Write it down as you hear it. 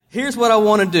Here's what I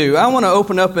want to do. I want to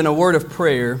open up in a word of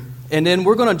prayer, and then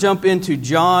we're going to jump into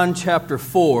John chapter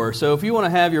 4. So if you want to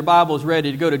have your Bibles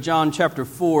ready to go to John chapter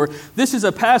 4, this is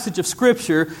a passage of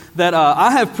Scripture that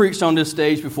I have preached on this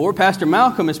stage before. Pastor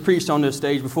Malcolm has preached on this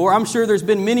stage before. I'm sure there's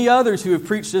been many others who have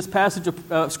preached this passage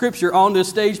of Scripture on this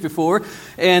stage before.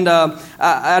 And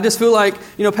I just feel like,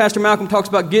 Pastor Malcolm talks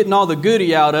about getting all the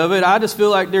goodie out of it. I just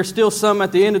feel like there's still some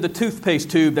at the end of the toothpaste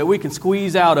tube that we can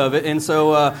squeeze out of it. And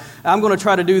so I'm going to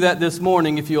try to do that this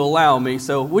morning if you'll allow me.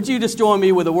 So would you just join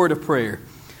me with a word of prayer?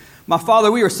 My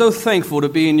Father, we are so thankful to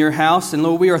be in your house, and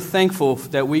Lord, we are thankful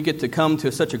that we get to come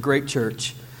to such a great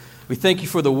church. We thank you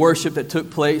for the worship that took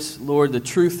place, Lord, the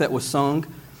truth that was sung.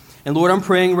 And Lord, I'm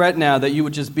praying right now that you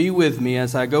would just be with me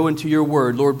as I go into your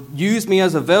word. Lord, use me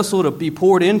as a vessel to be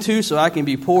poured into so I can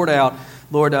be poured out.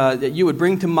 Lord, that you would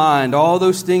bring to mind all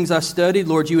those things I studied.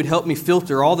 Lord, you would help me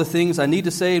filter all the things I need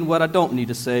to say and what I don't need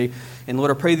to say. And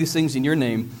Lord, I pray these things in your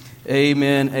name.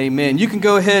 Amen, amen. You can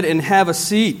go ahead and have a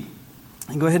seat.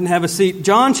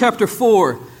 John chapter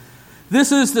 4.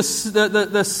 This is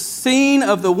the scene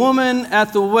of the woman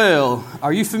at the well.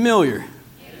 Are you familiar?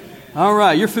 Yes. All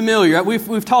right, you're familiar.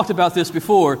 We've talked about this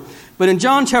before. But in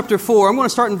John chapter 4, I'm going to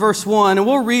start in verse 1, and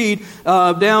we'll read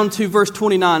down to verse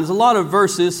 29. There's a lot of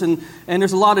verses, and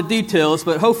there's a lot of details,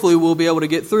 but hopefully we'll be able to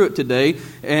get through it today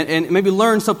and maybe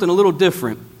learn something a little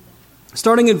different.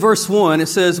 Starting in verse 1, it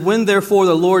says, "When therefore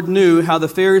the Lord knew how the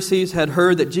Pharisees had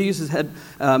heard that Jesus had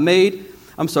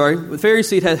the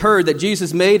Pharisees had heard that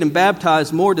Jesus made and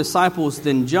baptized more disciples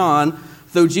than John,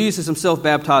 though Jesus himself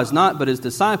baptized not, but his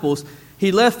disciples,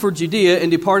 he left for Judea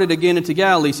and departed again into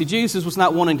Galilee." See, Jesus was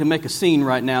not wanting to make a scene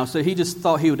right now, so he just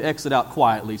thought he would exit out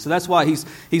quietly. So that's why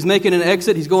he's making an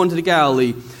exit. He's going to the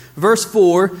Galilee. Verse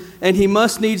 4, "And he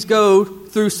must needs go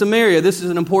through Samaria." This is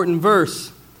an important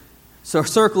verse. So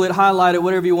circle it, highlight it,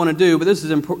 whatever you want to do. But this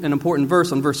is an important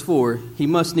verse on verse 4. He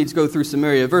must needs go through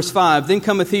Samaria. Verse 5, "Then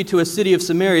cometh he to a city of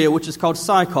Samaria, which is called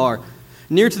Sychar,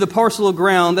 near to the parcel of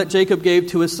ground that Jacob gave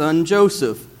to his son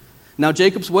Joseph. Now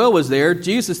Jacob's well was there.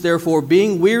 Jesus, therefore,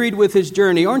 being wearied with his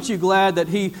journey." Aren't you glad that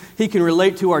he can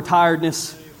relate to our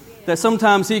tiredness? That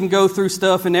sometimes he can go through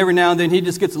stuff and every now and then he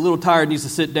just gets a little tired and needs to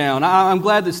sit down. I'm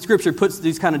glad that Scripture puts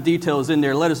these kind of details in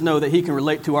there. Let us know that he can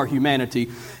relate to our humanity.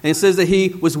 And it says that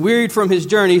he was wearied from his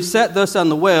journey, sat thus on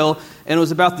the well, and it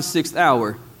was about the 6th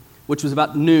hour, which was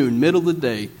about noon, middle of the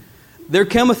day. "There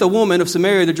cometh a woman of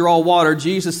Samaria to draw water.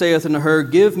 Jesus saith unto her,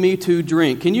 Give me to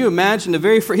drink." Can you imagine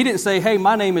he didn't say, "Hey,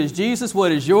 my name is Jesus,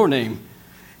 what is your name?"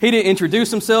 He didn't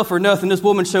introduce himself or nothing. This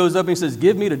woman shows up and he says,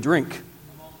 "Give me to drink."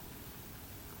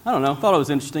 I don't know. Thought it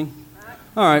was interesting.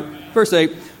 All right. Verse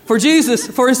 8. For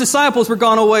his disciples were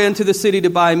gone away unto the city to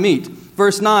buy meat.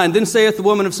 Verse 9. "Then saith the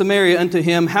woman of Samaria unto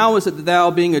him, How is it that thou,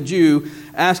 being a Jew,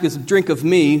 askest drink of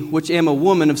me, which am a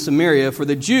woman of Samaria? For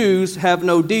the Jews have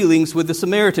no dealings with the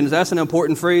Samaritans." That's an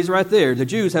important phrase right there. The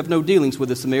Jews have no dealings with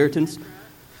the Samaritans.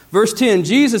 Verse 10.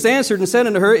 "Jesus answered and said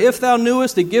unto her, If thou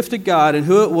knewest the gift of God, and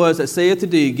who it was that saith to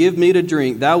thee, Give me to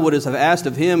drink, thou wouldest have asked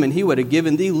of him, and he would have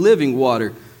given thee living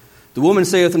water. The woman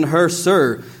saith unto her,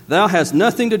 Sir, thou hast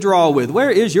nothing to draw with. Where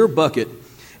is your bucket?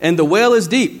 And the well is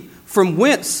deep. From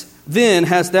whence then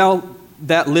hast thou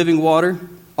that living water?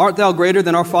 Art thou greater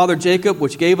than our father Jacob,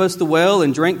 which gave us the well,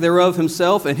 and drank thereof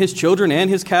himself, and his children, and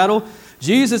his cattle?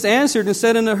 Jesus answered and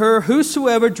said unto her,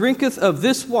 Whosoever drinketh of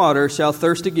this water shall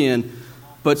thirst again.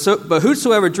 But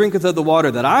whosoever drinketh of the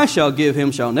water that I shall give him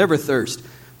shall never thirst.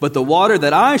 But the water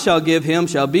that I shall give him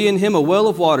shall be in him a well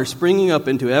of water springing up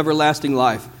into everlasting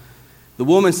life. The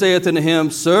woman saith unto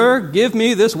him, Sir, give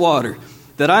me this water,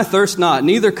 that I thirst not,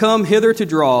 neither come hither to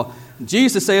draw.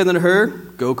 Jesus saith unto her,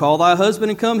 Go call thy husband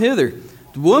and come hither.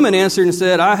 The woman answered and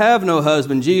said, I have no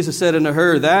husband. Jesus said unto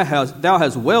her, Thou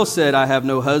hast well said, I have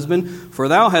no husband, for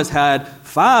thou hast had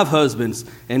 5 husbands,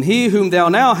 and he whom thou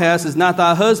now hast is not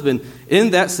thy husband.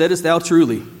 In that saidst thou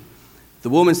truly. The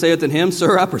woman saith unto him,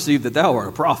 Sir, I perceive that thou art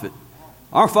a prophet.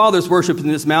 Our fathers worshipped in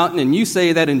this mountain, and you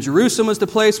say that in Jerusalem is the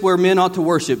place where men ought to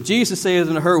worship. Jesus saith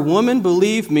unto her, Woman,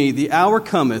 believe me, the hour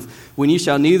cometh, when ye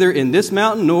shall neither in this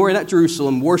mountain nor at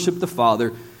Jerusalem worship the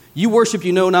Father. You worship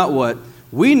you know not what.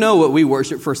 We know what we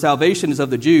worship, for salvation is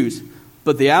of the Jews.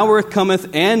 But the hour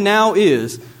cometh, and now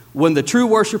is, when the true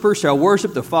worshippers shall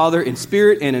worship the Father in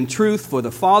spirit and in truth, for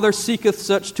the Father seeketh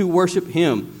such to worship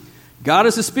him. God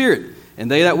is a spirit,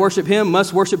 and they that worship him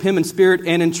must worship him in spirit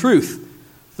and in truth.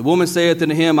 The woman saith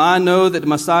unto him, I know that the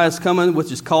Messiah is coming,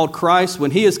 which is called Christ. When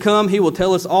he is come, he will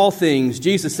tell us all things.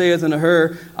 Jesus saith unto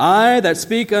her, I that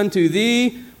speak unto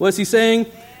thee, what's he saying?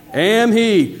 Am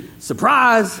he.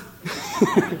 Surprise!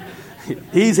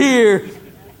 He's here.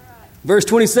 Verse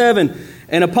 27,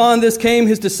 And upon this came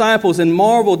his disciples, and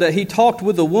marveled that he talked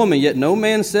with the woman. Yet no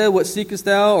man said, What seekest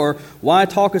thou? Or why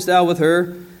talkest thou with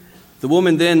her? The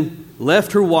woman then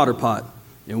left her water pot,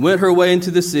 and went her way into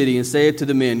the city, and said to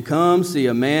the men, Come, see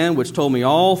a man which told me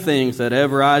all things that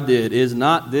ever I did. Is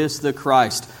not this the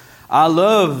Christ? I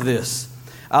love this.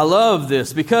 I love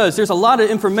this because there's a lot of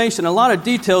information, a lot of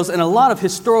details, and a lot of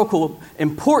historical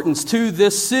importance to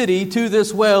this city, to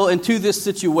this well, and to this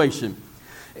situation.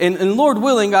 And Lord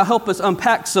willing, I'll help us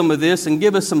unpack some of this and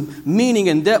give us some meaning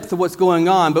and depth to what's going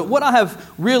on. But what I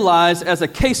have realized as a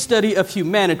case study of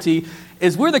humanity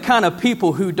is we're the kind of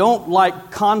people who don't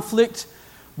like conflict.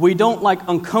 We don't like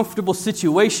uncomfortable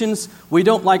situations. We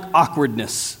don't like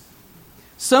awkwardness.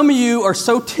 Some of you are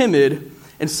so timid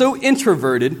and so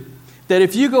introverted that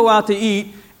if you go out to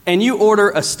eat and you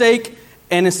order a steak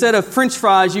and instead of French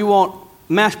fries you want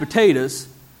mashed potatoes,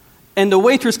 and the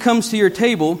waitress comes to your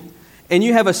table and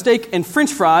you have a steak and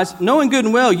French fries, knowing good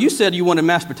and well you said you wanted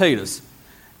mashed potatoes,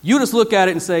 you just look at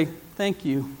it and say, thank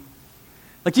you.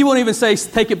 Like you won't even say,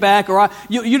 take it back, or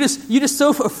you're just so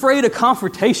afraid of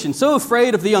confrontation, so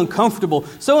afraid of the uncomfortable,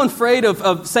 so afraid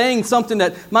of saying something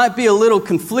that might be a little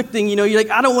conflicting. You know, you're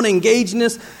like, I don't want to engage in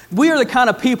this. We are the kind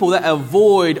of people that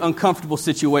avoid uncomfortable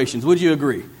situations. Would you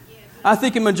agree? I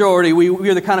think in majority, we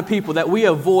are the kind of people that we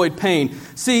avoid pain.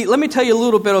 See, let me tell you a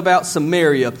little bit about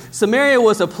Samaria. Samaria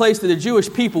was a place that the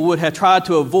Jewish people would have tried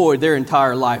to avoid their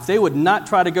entire life. They would not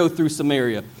try to go through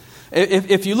Samaria.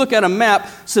 If you look at a map,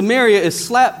 Samaria is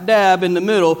slap dab in the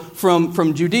middle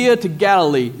from Judea to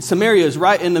Galilee. Samaria is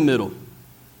right in the middle.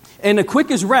 And the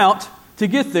quickest route to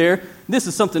get there, this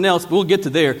is something else, but we'll get to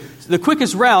there. The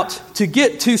quickest route to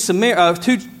get to Samaria,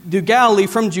 to Galilee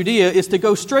from Judea is to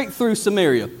go straight through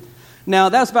Samaria. Now,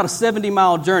 that's about a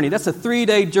 70-mile journey. That's a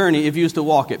 3-day journey if you used to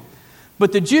walk it.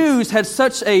 But the Jews had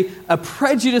such a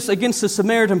prejudice against the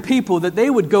Samaritan people that they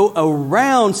would go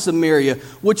around Samaria,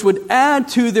 which would add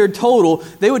to their total.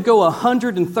 They would go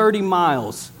 130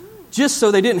 miles just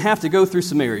so they didn't have to go through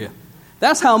Samaria.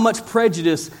 That's how much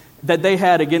prejudice that they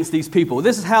had against these people.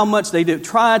 This is how much they did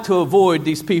try to avoid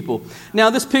these people. Now,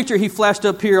 this picture he flashed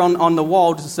up here on the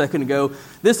wall just a second ago,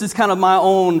 this is kind of my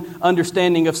own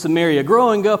understanding of Samaria.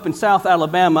 Growing up in South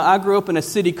Alabama, I grew up in a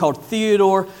city called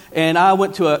Theodore, and I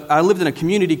lived in a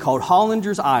community called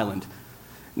Hollinger's Island.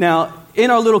 Now, in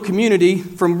our little community,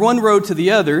 from one road to the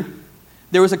other,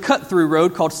 there was a cut-through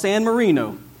road called San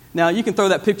Marino. Now, you can throw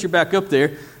that picture back up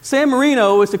there. San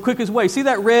Marino is the quickest way. See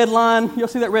that red line? Y'all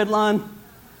see that red line?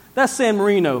 That's San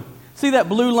Marino. See that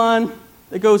blue line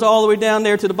that goes all the way down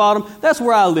there to the bottom? That's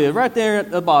where I live, right there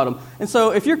at the bottom. And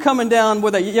so if you're coming down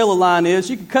where that yellow line is,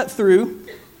 you can cut through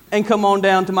and come on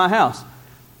down to my house.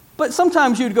 But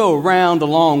sometimes you'd go around the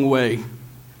long way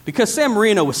because San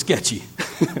Marino was sketchy.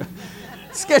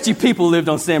 Sketchy people lived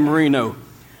on San Marino.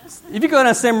 If you go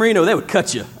down San Marino, they would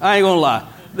cut you. I ain't going to lie.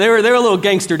 They were a little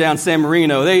gangster down San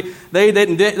Marino. They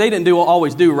didn't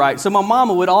always do right. So my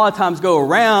mama would a lot of times go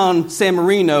around San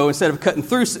Marino instead of cutting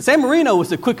through. San Marino was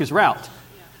the quickest route.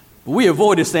 But we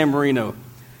avoided San Marino.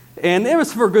 And it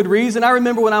was for a good reason. I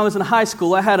remember when I was in high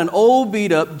school, I had an old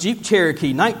beat-up Jeep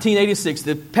Cherokee, 1986.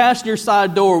 The passenger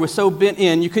side door was so bent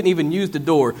in, you couldn't even use the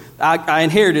door. I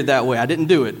inherited that way. I didn't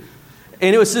do it.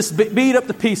 And it was just beat up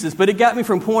to pieces, but it got me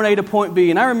from point A to point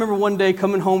B. And I remember one day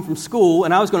coming home from school,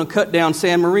 and I was going to cut down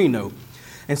San Marino.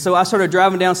 And so I started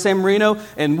driving down San Marino,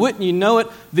 and wouldn't you know it,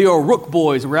 the O'Rourke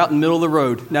boys were out in the middle of the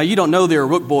road. Now, you don't know the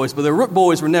O'Rourke boys, but the O'Rourke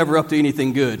boys were never up to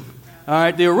anything good. All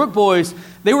right, the O'Rourke boys,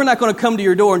 they were not going to come to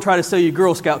your door and try to sell you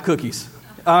Girl Scout cookies.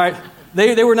 All right,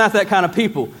 they were not that kind of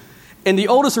people. And the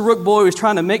oldest O'Rourke boy was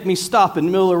trying to make me stop in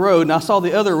the middle of the road, and I saw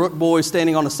the other O'Rourke boys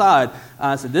standing on the side.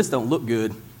 I said, this don't look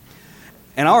good.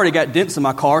 And I already got dents in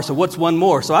my car, so what's one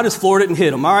more? So I just floored it and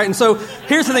hit him, all right? And so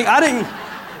here's the thing.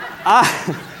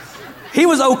 He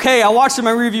was okay. I watched him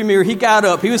in my rearview mirror. He got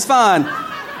up. He was fine.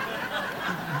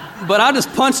 But I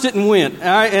just punched it and went, all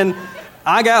right? And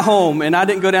I got home, and I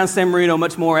didn't go down San Marino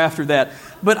much more after that.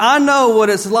 But I know what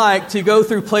it's like to go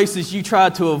through places you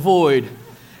tried to avoid.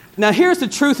 Now, here's the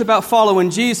truth about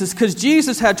following Jesus, because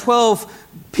Jesus had 12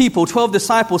 people, 12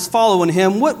 disciples following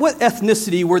him. What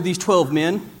ethnicity were these 12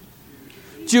 men?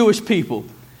 Jewish people.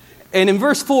 And in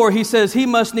verse 4, he says he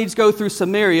must needs go through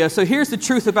Samaria. So here's the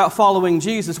truth about following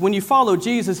Jesus. When you follow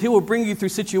Jesus, he will bring you through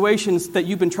situations that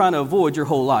you've been trying to avoid your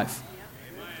whole life.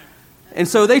 And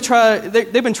so they've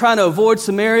been trying to avoid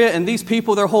Samaria and these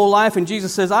people their whole life. And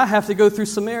Jesus says, I have to go through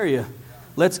Samaria.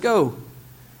 Let's go.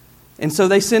 And so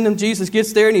they send him. Jesus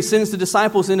gets there and he sends the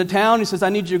disciples into town. He says, I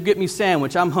need you to get me a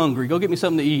sandwich. I'm hungry. Go get me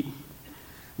something to eat.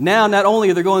 Now, not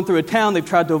only are they going through a town they've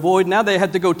tried to avoid, now they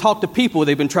have to go talk to people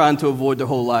they've been trying to avoid their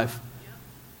whole life.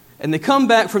 And they come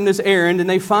back from this errand and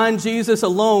they find Jesus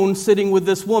alone sitting with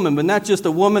this woman, but not just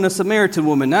a woman, a Samaritan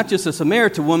woman. Not just a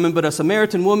Samaritan woman, but a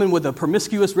Samaritan woman with a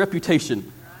promiscuous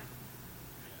reputation.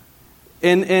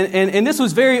 And this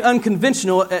was very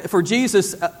unconventional for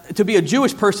Jesus to be a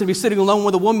Jewish person to be sitting alone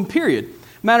with a woman, period.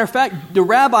 Matter of fact, the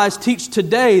rabbis teach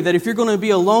today that if you're going to be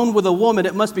alone with a woman,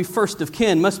 it must be first of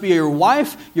kin. It must be your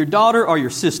wife, your daughter, or your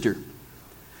sister.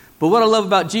 But what I love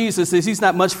about Jesus is he's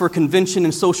not much for convention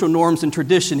and social norms and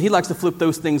tradition. He likes to flip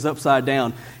those things upside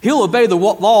down. He'll obey the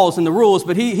laws and the rules,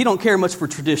 but he don't care much for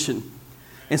tradition.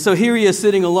 And so here he is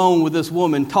sitting alone with this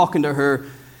woman, talking to her,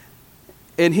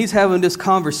 and he's having this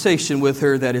conversation with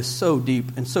her that is so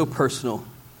deep and so personal,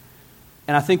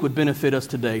 and I think would benefit us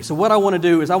today. So what I want to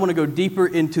do is I want to go deeper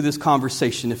into this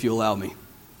conversation, if you allow me.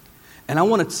 And I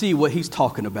want to see what he's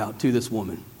talking about to this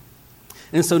woman.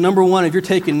 And so number one, if you're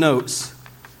taking notes,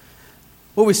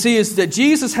 what we see is that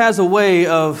Jesus has a way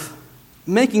of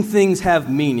making things have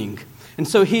meaning. And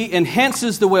so he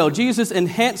enhances the well. Jesus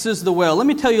enhances the well. Let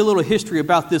me tell you a little history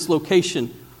about this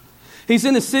location. He's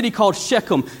in a city called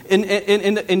Shechem.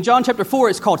 In John chapter 4,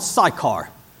 it's called Sychar.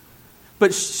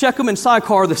 But Shechem and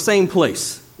Sychar are the same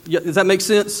place. Does that make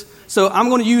sense? So I'm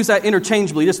going to use that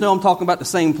interchangeably. Just know I'm talking about the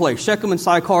same place. Shechem and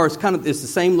Sychar is it's the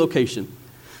same location.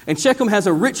 And Shechem has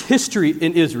a rich history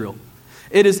in Israel.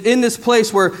 It is in this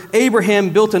place where Abraham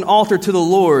built an altar to the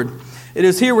Lord. It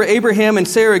is here where Abraham and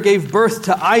Sarah gave birth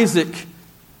to Isaac.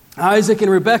 Isaac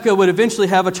and Rebekah would eventually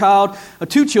have a child,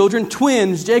 two children,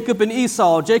 twins, Jacob and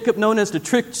Esau. Jacob known as the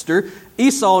trickster,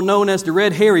 Esau known as the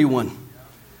red hairy one.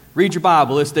 Read your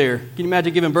Bible, it's there. Can you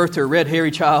imagine giving birth to a red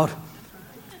hairy child?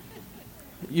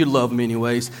 You'd love him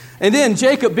anyways. And then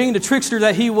Jacob, being the trickster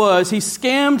that he was, he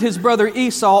scammed his brother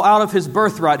Esau out of his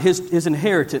birthright, his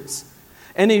inheritance.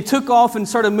 And he took off and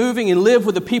started moving and lived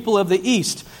with the people of the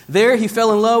east. There he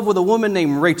fell in love with a woman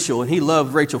named Rachel, and he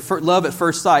loved Rachel, love at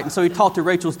first sight. And so he talked to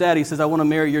Rachel's daddy. He says, I want to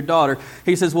marry your daughter.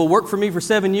 He says, well, work for me for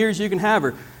 7 years, you can have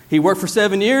her. He worked for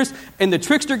 7 years, and the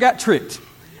trickster got tricked.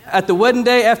 At the wedding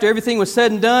day, after everything was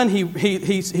said and done, he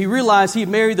realized he had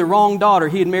married the wrong daughter.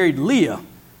 He had married Leah.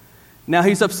 Now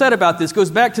he's upset about this, goes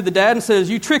back to the dad and says,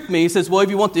 you tricked me. He says, well, if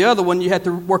you want the other one, you have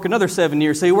to work another 7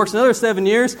 years. So he works another 7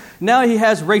 years. Now he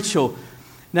has Rachel.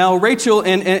 Now, Rachel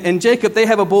and Jacob, they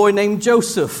have a boy named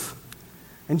Joseph.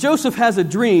 And Joseph has a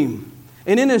dream.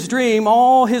 And in his dream,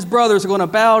 all his brothers are going to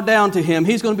bow down to him.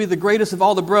 He's going to be the greatest of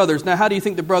all the brothers. Now, how do you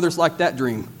think the brothers liked that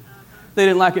dream? They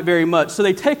didn't like it very much. So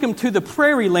they take him to the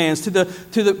prairie lands, to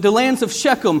the lands of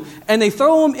Shechem, and they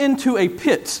throw him into a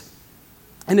pit.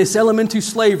 And they sell him into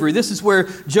slavery. This is where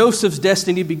Joseph's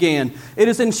destiny began. It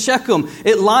is in Shechem.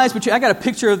 It lies between, I got a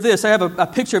picture of this. I have a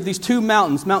picture of these two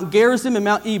mountains, Mount Gerizim and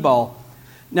Mount Ebal.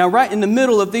 Now, right in the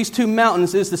middle of these two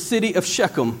mountains is the city of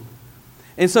Shechem.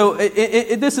 And so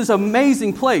this is an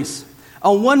amazing place.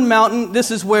 On one mountain,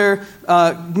 this is where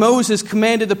Moses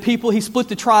commanded the people. He split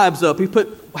the tribes up. He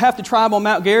put half the tribe on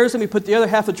Mount Gerizim. He put the other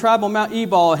half of the tribe on Mount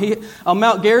Ebal. On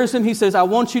Mount Gerizim, he says, I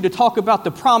want you to talk about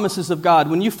the promises of God.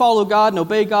 When you follow God and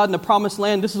obey God in the promised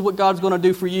land, this is what God's going to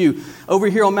do for you. Over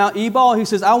here on Mount Ebal, he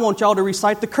says, I want y'all to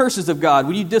recite the curses of God.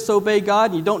 When you disobey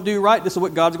God and you don't do right, this is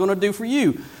what God's going to do for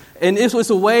you. And this was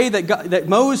a way that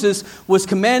Moses was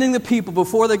commanding the people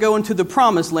before they go into the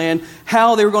promised land,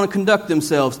 how they were going to conduct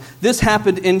themselves. This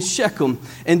happened in Shechem.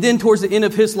 And then towards the end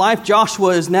of his life,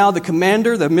 Joshua is now the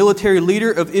commander, the military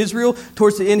leader of Israel.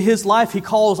 Towards the end of his life, he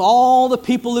calls all the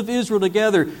people of Israel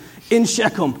together in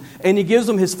Shechem. And he gives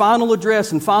them his final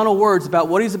address and final words about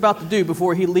what he's about to do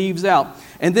before he leaves out.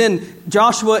 And then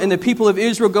Joshua and the people of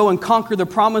Israel go and conquer the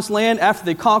promised land. After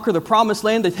they conquer the promised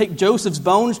land, they take Joseph's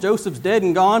bones. Joseph's dead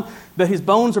and gone, but his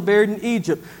bones are buried in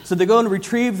Egypt. So they go and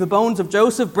retrieve the bones of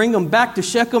Joseph, bring them back to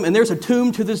Shechem, and there's a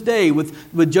tomb to this day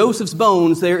with Joseph's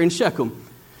bones there in Shechem.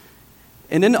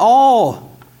 And then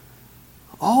all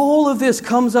of this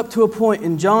comes up to a point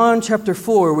in John chapter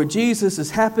 4 where Jesus has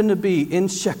happened to be in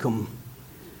Shechem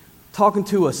talking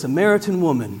to a Samaritan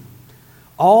woman.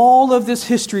 All of this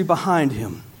history behind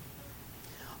him,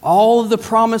 all of the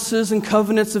promises and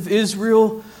covenants of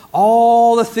Israel,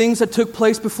 all the things that took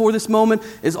place before this moment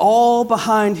is all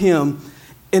behind him,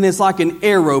 and it's like an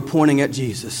arrow pointing at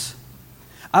Jesus.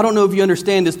 I don't know if you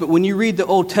understand this, but when you read the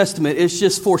Old Testament, it's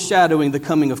just foreshadowing the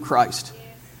coming of Christ.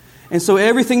 And so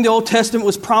everything the Old Testament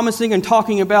was promising and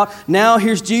talking about, now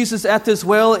here's Jesus at this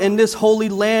well in this holy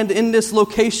land, in this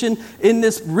location, in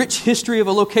this rich history of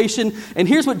a location. And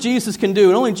here's what Jesus can do,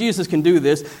 and only Jesus can do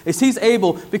this, is he's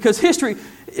able, because history,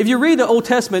 if you read the Old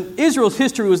Testament, Israel's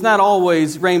history was not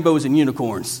always rainbows and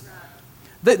unicorns.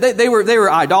 They were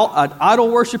idol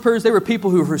worshipers. They were people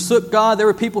who forsook God. They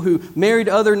were people who married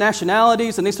other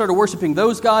nationalities, and they started worshiping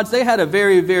those gods. They had a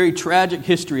very, very tragic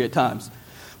history at times.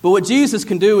 But what Jesus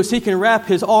can do is he can wrap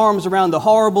his arms around the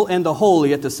horrible and the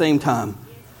holy at the same time.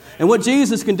 And what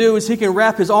Jesus can do is he can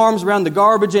wrap his arms around the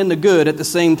garbage and the good at the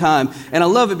same time. And I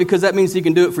love it because that means he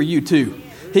can do it for you too.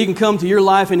 He can come to your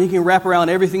life and he can wrap around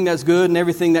everything that's good and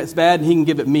everything that's bad, and he can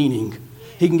give it meaning.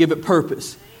 He can give it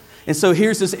purpose. And so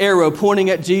here's this arrow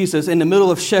pointing at Jesus in the middle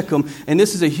of Shechem. And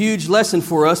this is a huge lesson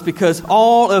for us because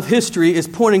all of history is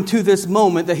pointing to this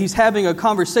moment that he's having a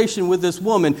conversation with this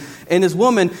woman. And this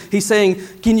woman, he's saying,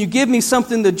 can you give me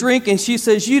something to drink? And she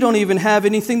says, you don't even have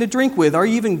anything to drink with. Are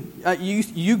you even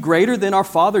you greater than our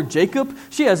father Jacob?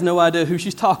 She has no idea who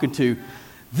she's talking to.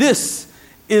 This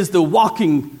is the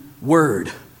walking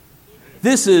word.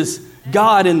 This is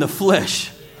God in the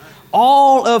flesh.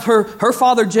 All of her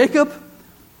father Jacob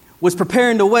was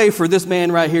preparing the way for this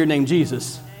man right here named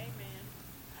Jesus.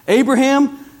 Amen.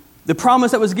 Abraham, the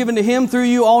promise that was given to him, through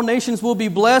you all nations will be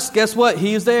blessed. Guess what?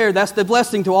 He is there. That's the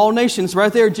blessing to all nations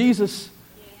right there, Jesus.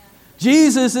 Yeah.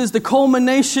 Jesus is the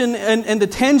culmination and the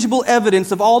tangible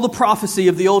evidence of all the prophecy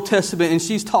of the Old Testament, and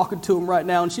she's talking to him right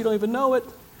now, and she don't even know it.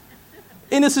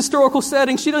 In this historical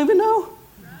setting, she don't even know.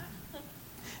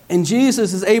 And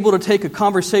Jesus is able to take a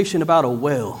conversation about a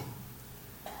well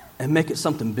and make it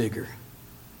something bigger.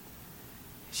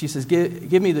 She says,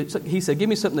 he said, give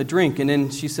me something to drink. And then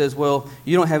she says, well,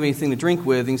 you don't have anything to drink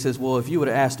with. And he says, well, if you would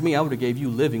have asked me, I would have gave you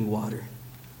living water.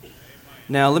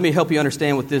 Now, let me help you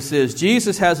understand what this is.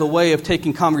 Jesus has a way of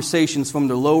taking conversations from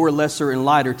the lower, lesser, and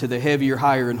lighter to the heavier,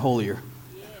 higher, and holier.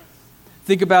 Yes.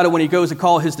 Think about it when he goes to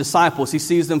call his disciples. He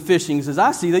sees them fishing. He says,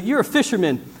 I see that you're a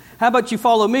fisherman. How about you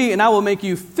follow me, and I will make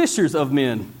you fishers of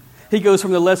men. He goes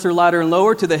from the lesser, lighter, and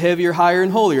lower to the heavier, higher,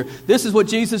 and holier. This is what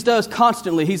Jesus does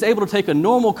constantly. He's able to take a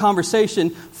normal conversation,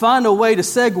 find a way to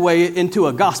segue it into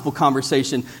a gospel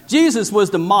conversation. Jesus was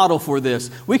the model for this.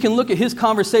 We can look at his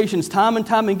conversations time and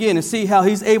time again and see how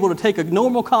he's able to take a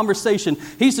normal conversation.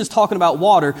 He's just talking about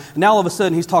water, and now all of a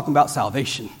sudden he's talking about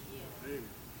salvation.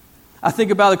 I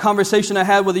think about a conversation I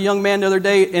had with a young man the other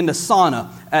day in the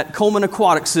sauna at Coleman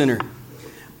Aquatic Center.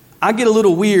 I get a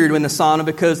little weird in the sauna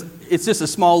because it's just a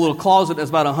small little closet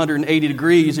that's about 180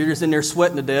 degrees. You're just in there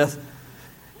sweating to death.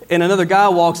 And another guy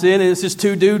walks in, and it's just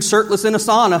two dudes shirtless in a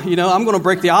sauna. You know, I'm going to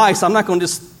break the ice. I'm not going to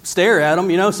just stare at them,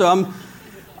 you know. So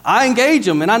I engage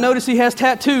him, and I notice he has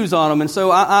tattoos on him. And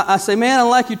so I say, man, I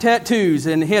like your tattoos.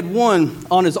 And he had one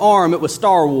on his arm. It was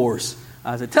Star Wars.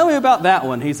 I said, tell me about that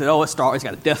one. He said, oh, it's got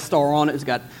a Death Star on it. It's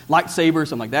got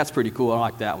lightsabers. I'm like, that's pretty cool. I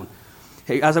like that one.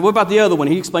 I said, what about the other one?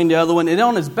 He explained the other one. And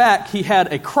on his back, he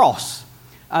had a cross.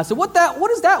 I said, what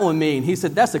does that one mean? He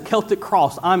said, that's a Celtic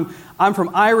cross. I'm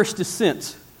from Irish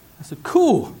descent. I said,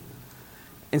 cool.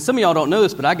 And some of y'all don't know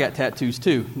this, but I got tattoos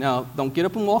too. Now, don't get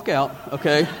up and walk out,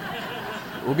 okay?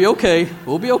 We'll be okay.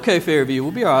 We'll be okay, Fairview.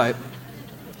 We'll be all right.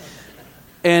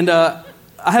 And I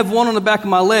have one on the back of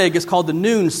my leg. It's called the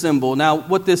noon symbol. Now,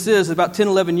 what this is, about 10,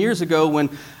 11 years ago, when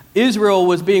Israel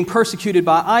was being persecuted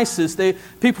by ISIS,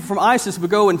 people from ISIS would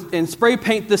go and spray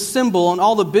paint this symbol on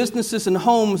all the businesses and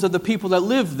homes of the people that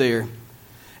lived there.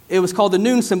 It was called the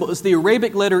noon symbol. It's the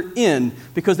Arabic letter N,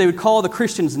 because they would call the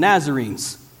Christians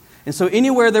Nazarenes. And so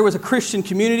anywhere there was a Christian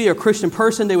community or Christian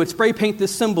person, they would spray paint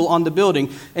this symbol on the building.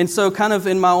 And so kind of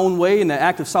in my own way, in the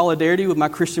act of solidarity with my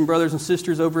Christian brothers and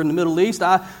sisters over in the Middle East,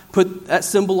 I put that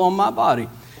symbol on my body.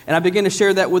 And I began to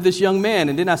share that with this young man.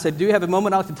 And then I said, do you have a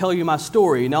moment? I'd like to tell you my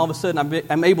story. And all of a sudden,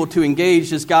 I'm able to engage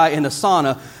this guy in a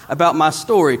sauna about my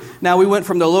story. Now, we went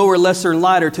from the lower, lesser, and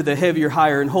lighter to the heavier,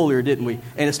 higher, and holier, didn't we?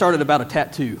 And it started about a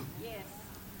tattoo. Yes.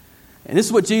 And this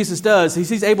is what Jesus does.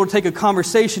 He's able to take a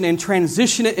conversation and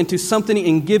transition it into something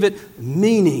and give it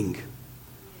meaning.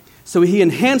 So he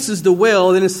enhances the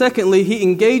well. And then secondly, he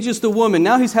engages the woman.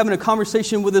 Now he's having a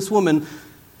conversation with this woman.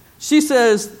 She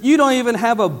says, you don't even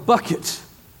have a bucket.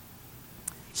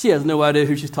 She has no idea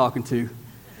who she's talking to.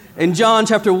 In John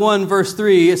chapter 1, verse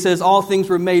 3, it says, all things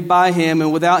were made by him,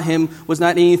 and without him was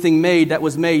not anything made that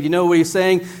was made. You know what he's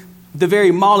saying? The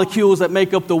very molecules that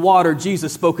make up the water,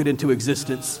 Jesus spoke it into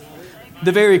existence.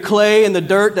 The very clay and the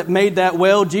dirt that made that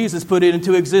well, Jesus put it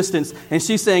into existence. And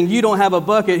she's saying, you don't have a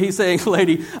bucket. He's saying,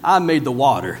 lady, I made the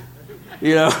water.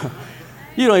 You know?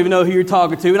 You don't even know who you're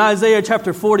talking to. In Isaiah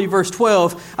chapter 40, verse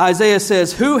 12, Isaiah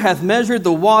says, "Who hath measured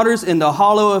the waters in the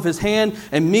hollow of his hand,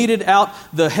 and meted out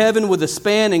the heaven with a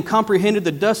span, and comprehended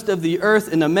the dust of the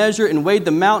earth in a measure, and weighed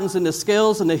the mountains in the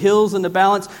scales, and the hills in the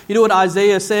balance?" You know what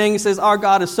Isaiah is saying? He says, our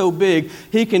God is so big,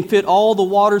 he can fit all the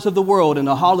waters of the world in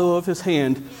the hollow of his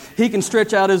hand. He can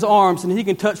stretch out his arms, and he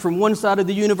can touch from one side of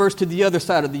the universe to the other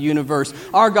side of the universe.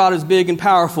 Our God is big and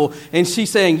powerful. And she's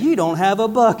saying, you don't have a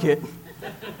bucket.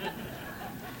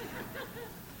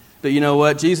 But you know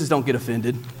what? Jesus don't get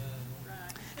offended.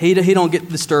 He don't get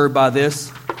disturbed by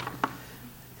this.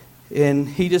 And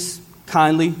he just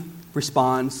kindly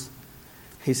responds.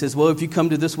 He says, well, if you come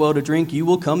to this well to drink, you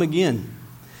will come again.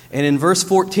 And in verse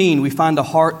 14, we find the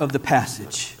heart of the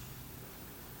passage.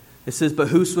 It says, but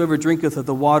whosoever drinketh of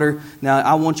the water. Now,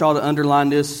 I want y'all to underline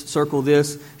this, circle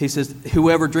this. He says,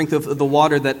 whoever drinketh of the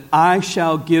water that I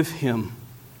shall give him.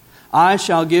 I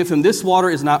shall give him. This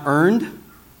water is not earned.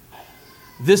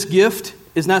 This gift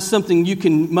is not something you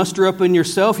can muster up in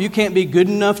yourself. You can't be good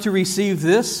enough to receive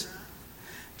this.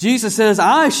 Jesus says,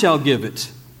 I shall give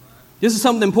it. This is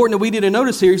something important that we need to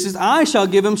notice here. He says, I shall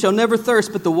give him, shall never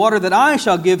thirst, but the water that I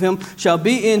shall give him shall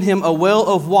be in him a well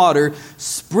of water,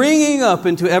 springing up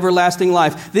into everlasting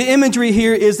life. The imagery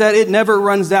here is that it never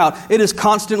runs out. It is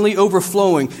constantly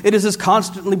overflowing. It is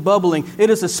constantly bubbling. It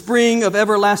is a spring of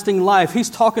everlasting life. He's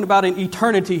talking about an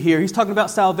eternity here. He's talking about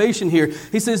salvation here.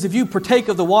 He says, if you partake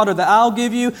of the water that I'll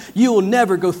give you, you will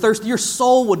never go thirsty. Your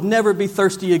soul would never be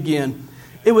thirsty again.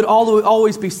 It would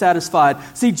always be satisfied.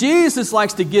 See, Jesus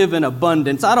likes to give in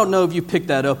abundance. I don't know if you picked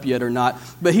that up yet or not,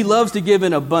 but he loves to give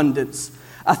in abundance.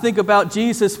 I think about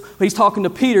Jesus, he's talking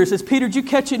to Peter. He says, Peter, did you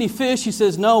catch any fish? He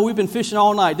says, no, we've been fishing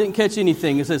all night. Didn't catch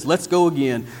anything. He says, let's go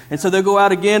again. And so they go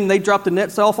out again, and they drop the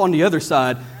nets off on the other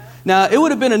side. Now, it would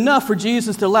have been enough for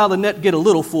Jesus to allow the net to get a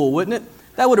little full, wouldn't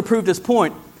it? That would have proved his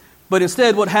point. But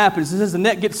instead, what happens is as the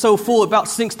net gets so full, it about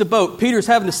sinks the boat. Peter's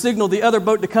having to signal the other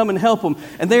boat to come and help him.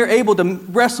 And they're able to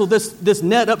wrestle this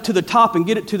net up to the top and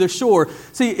get it to the shore.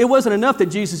 See, it wasn't enough that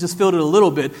Jesus just filled it a little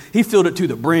bit. He filled it to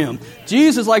the brim.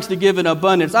 Jesus likes to give in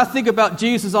abundance. I think about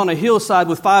Jesus on a hillside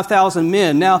with 5,000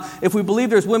 men. Now, if we believe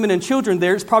there's women and children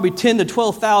there, it's probably 10 to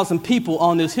 12,000 people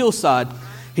on this hillside.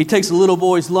 He takes a little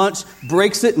boy's lunch,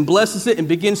 breaks it and blesses it and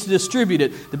begins to distribute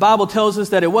it. The Bible tells us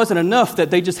that it wasn't enough that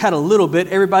they just had a little bit.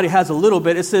 Everybody has a little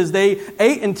bit. It says they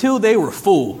ate until they were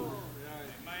full.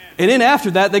 And then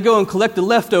after that, they go and collect the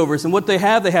leftovers. And what they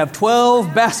have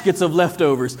 12 baskets of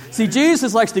leftovers. See,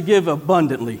 Jesus likes to give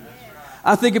abundantly.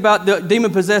 I think about the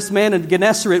demon-possessed man in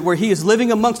Gennesaret where he is living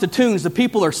amongst the tombs. The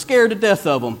people are scared to death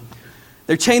of him.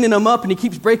 They're chaining him up and he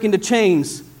keeps breaking the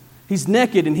chains. He's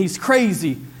naked and he's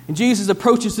crazy. And Jesus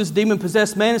approaches this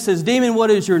demon-possessed man and says, Demon, what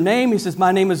is your name? He says,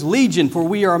 my name is Legion, for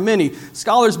we are many.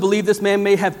 Scholars believe this man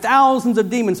may have thousands of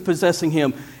demons possessing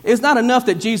him. It's not enough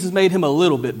that Jesus made him a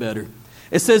little bit better.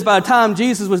 It says by the time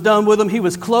Jesus was done with him, he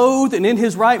was clothed and in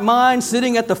his right mind,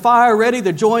 sitting at the fire ready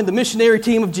to join the missionary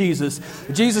team of Jesus.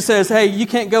 Jesus says, hey, you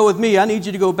can't go with me. I need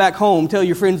you to go back home, tell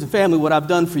your friends and family what I've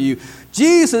done for you.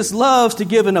 Jesus loves to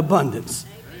give in abundance.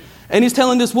 And he's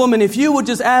telling this woman, if you would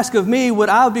just ask of me what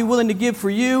I would be willing to give for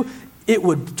you, it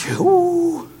would...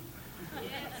 Ooh,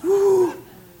 ooh.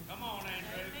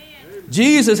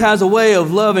 Jesus has a way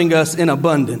of loving us in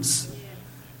abundance.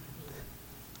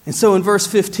 And so in verse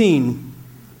 15,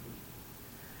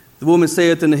 the woman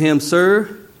saith unto him,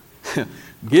 Sir,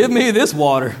 give me this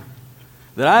water,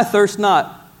 that I thirst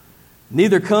not,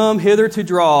 neither come hither to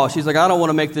draw. She's like, I don't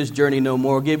want to make this journey no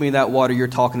more. Give me that water you're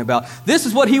talking about. This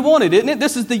is what he wanted, isn't it?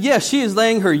 This is the yes. She is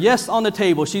laying her yes on the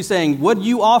table. She's saying, what are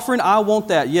you offering? I want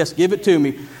that. Yes, give it to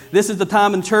me. This is the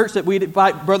time in church that we'd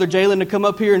invite Brother Jalen to come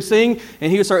up here and sing.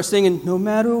 And he would start singing, no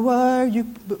matter where you...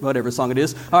 Whatever song it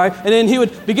is. All right. And then he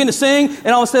would begin to sing. And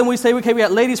all of a sudden we say, okay, we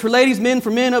got ladies for ladies, men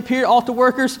for men up here, altar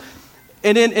workers.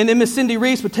 And then Miss Cindy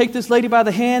Reese would take this lady by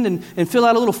the hand and fill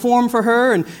out a little form for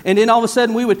her. And then all of a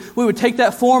sudden we would take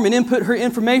that form and input her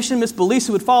information. Miss Belisa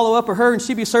would follow up with her and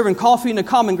she'd be serving coffee in the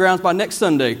common grounds by next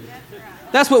Sunday.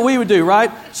 That's what we would do,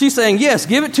 right? She's saying, yes,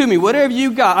 give it to me. Whatever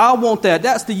you got, I want that.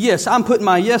 That's the yes. I'm putting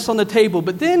my yes on the table.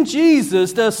 But then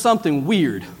Jesus does something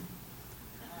weird.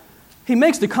 He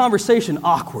makes the conversation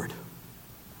awkward.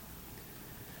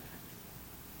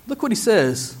 Look what he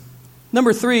says.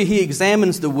 Number 3, he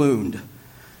examines the wound.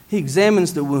 He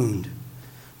examines the wound.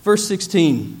 Verse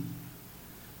 16.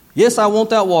 Yes, I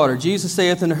want that water. Jesus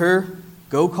saith unto her,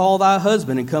 Go call thy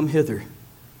husband and come hither.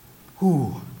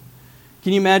 Ooh.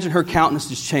 Can you imagine her countenance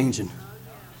just changing?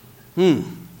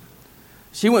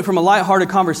 She went from a lighthearted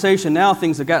conversation. Now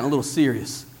things have gotten a little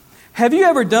serious. Have you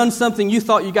ever done something you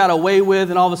thought you got away with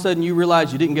and all of a sudden you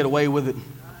realize you didn't get away with it?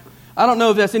 I don't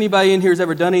know if that's anybody in here who's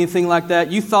ever done anything like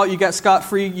that. You thought you got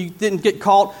scot-free, you didn't get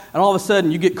caught, and all of a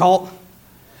sudden you get caught.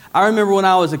 I remember when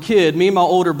I was a kid, me and my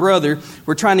older brother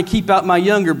were trying to keep out my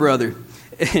younger brother.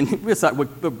 And it's like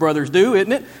what brothers do,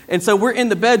 isn't it? And so we're in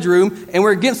the bedroom, and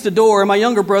we're against the door, and my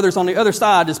younger brother's on the other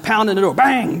side just pounding the door.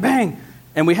 Bang, bang.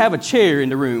 And we have a chair in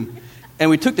the room. And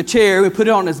we took the chair, we put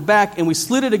it on his back, and we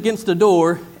slid it against the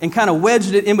door and kind of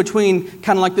wedged it in between,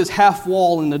 kind of like this half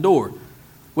wall in the door.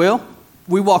 Well,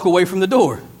 we walk away from the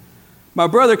door. My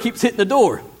brother keeps hitting the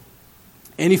door.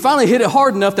 And he finally hit it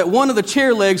hard enough that one of the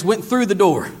chair legs went through the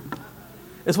door.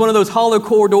 It's one of those hollow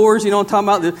core doors, you know what I'm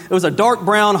talking about? It was a dark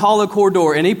brown hollow core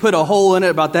door, and he put a hole in it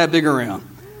about that big around.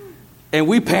 And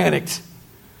we panicked.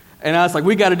 And I was like,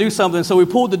 we got to do something. So we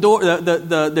pulled the door,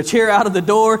 the chair out of the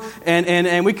door,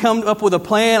 and we come up with a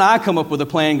plan. I come up with a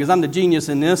plan because I'm the genius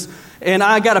in this. And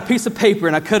I got a piece of paper,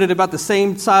 and I cut it about the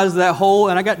same size as that hole,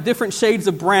 and I got different shades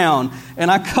of brown,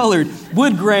 and I colored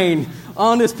wood grain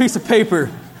on this piece of paper.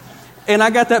 And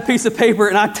I got that piece of paper,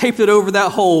 and I taped it over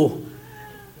that hole.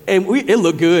 And it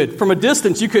looked good. From a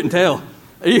distance, you couldn't tell.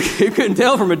 You couldn't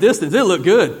tell from a distance. It looked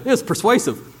good. It was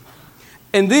persuasive.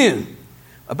 And then,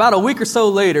 about a week or so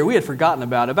later, we had forgotten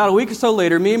about it. About a week or so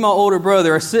later, me and my older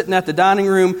brother are sitting at the dining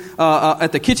room,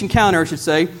 at the kitchen counter, I should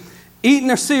say, eating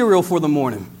our cereal for the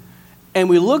morning. And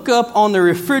we look up on the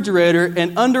refrigerator,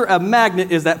 and under a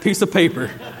magnet is that piece of paper.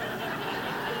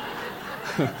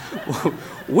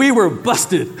 We were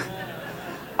busted.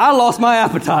 I lost my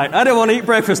appetite. I didn't want to eat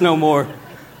breakfast no more.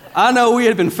 I know we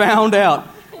had been found out.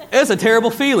 It's a terrible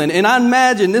feeling. And I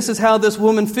imagine this is how this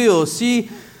woman feels.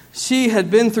 She had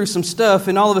been through some stuff,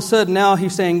 and all of a sudden now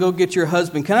he's saying, go get your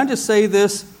husband. Can I just say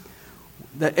this?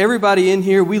 That everybody in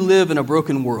here, we live in a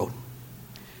broken world.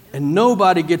 And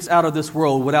nobody gets out of this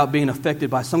world without being affected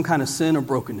by some kind of sin or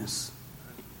brokenness.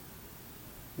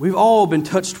 We've all been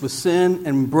touched with sin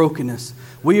and brokenness.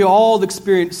 We all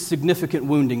experience significant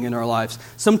wounding in our lives.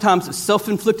 Sometimes it's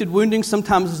self-inflicted wounding.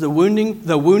 Sometimes it's the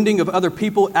wounding of other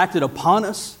people acted upon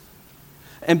us.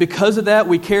 And because of that,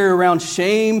 we carry around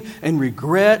shame and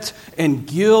regret and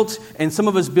guilt. And some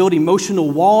of us build emotional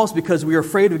walls because we are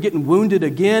afraid of getting wounded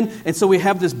again. And so we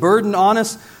have this burden on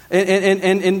us.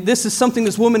 And this is something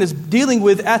this woman is dealing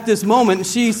with at this moment.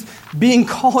 She's being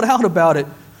called out about it.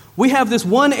 We have this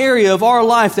one area of our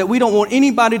life that we don't want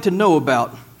anybody to know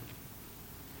about.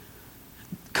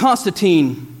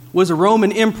 Constantine was a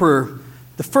Roman emperor,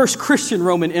 the first Christian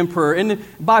Roman emperor, and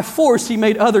by force he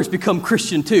made others become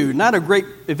Christian too. Not a great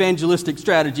evangelistic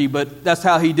strategy, but that's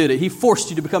how he did it. He forced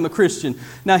you to become a Christian.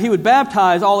 Now he would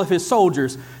baptize all of his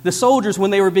soldiers. The soldiers,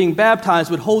 when they were being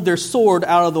baptized, would hold their sword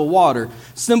out of the water,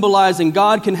 symbolizing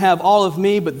God can have all of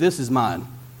me, but this is mine.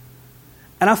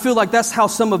 And I feel like that's how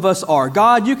some of us are.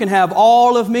 God, you can have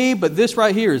all of me, but this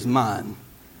right here is mine.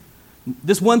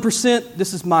 This 1%,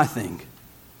 this is my thing.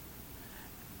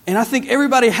 And I think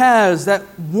everybody has that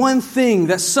one thing,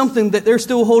 that's something that they're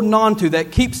still holding on to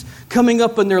that keeps coming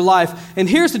up in their life. And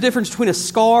here's the difference between a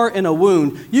scar and a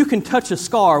wound. You can touch a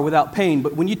scar without pain,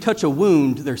 but when you touch a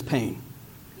wound, there's pain.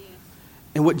 Yeah.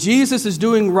 And what Jesus is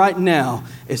doing right now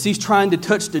is he's trying to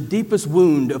touch the deepest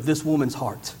wound of this woman's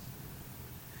heart.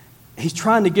 He's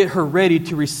trying to get her ready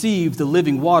to receive the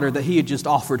living water that he had just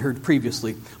offered her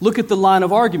previously. Look at the line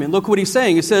of argument. Look what he's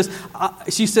saying. It says,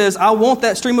 she says, I want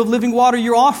that stream of living water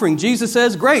you're offering. Jesus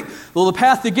says, great. Well, the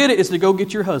path to get it is to go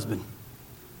get your husband.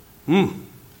 Can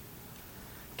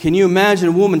you imagine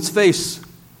a woman's face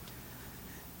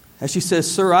as she says,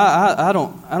 sir, I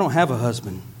don't have a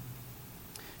husband.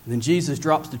 And then Jesus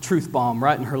drops the truth bomb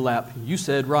right in her lap. You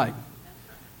said right.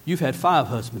 You've had 5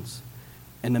 husbands.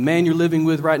 And the man you're living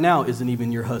with right now isn't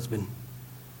even your husband.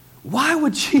 Why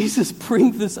would Jesus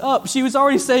bring this up? She was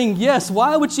already saying yes.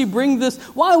 Why would she bring this?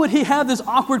 Why would he have this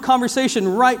awkward conversation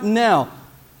right now?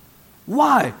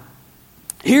 Why?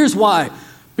 Here's why.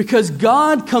 Because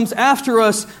God comes after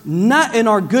us not in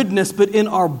our goodness, but in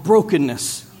our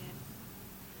brokenness.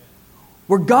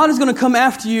 Where God is going to come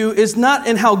after you is not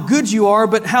in how good you are,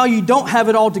 but how you don't have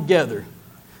it all together.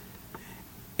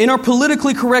 In our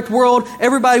politically correct world,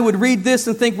 everybody would read this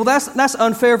and think, well, that's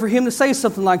unfair for him to say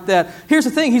something like that. Here's the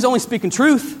thing, he's only speaking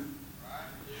truth.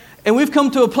 And we've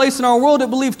come to a place in our world that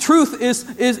believe truth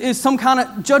is some kind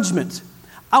of judgment.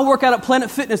 I work out at Planet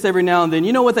Fitness every now and then.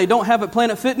 You know what they don't have at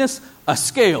Planet Fitness? A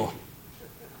scale.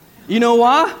 You know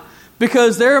why?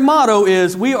 Because their motto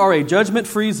is, we are a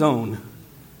judgment-free zone.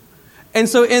 And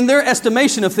so in their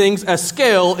estimation of things, a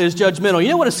scale is judgmental. You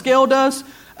know what a scale does?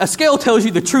 A scale tells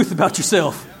you the truth about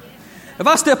yourself. If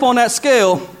I step on that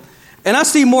scale and I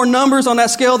see more numbers on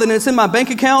that scale than it's in my bank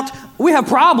account, we have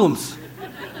problems.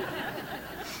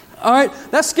 All right?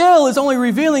 That scale is only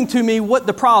revealing to me what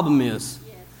the problem is.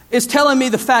 It's telling me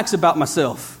the facts about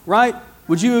myself, right?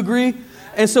 Would you agree?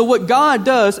 And so what God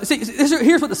does, see,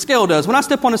 here's what the scale does. When I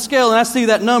step on a scale and I see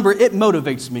that number, it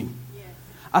motivates me.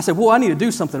 I say, well, I need to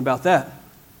do something about that.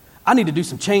 I need to do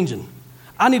some changing.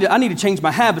 I need to change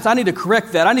my habits. I need to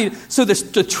correct that. So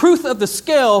the truth of the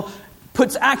scale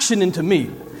puts action into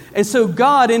me. And so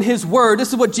God in His Word, this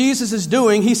is what Jesus is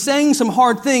doing. He's saying some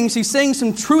hard things. He's saying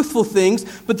some truthful things.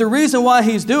 But the reason why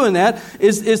He's doing that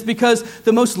is because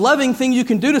the most loving thing you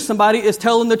can do to somebody is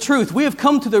tell them the truth. We have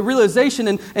come to the realization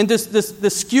and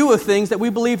this skew of things that we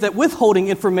believe that withholding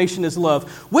information is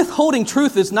love. Withholding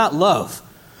truth is not love.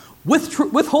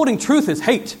 Withholding truth is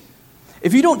hate.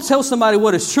 If you don't tell somebody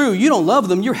what is true, you don't love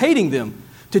them, you're hating them.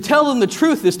 To tell them the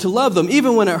truth is to love them,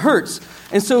 even when it hurts.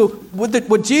 And so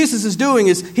what Jesus is doing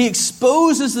is He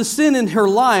exposes the sin in her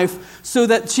life so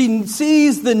that she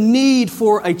sees the need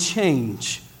for a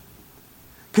change.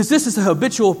 Because this is a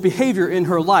habitual behavior in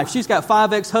her life. She's got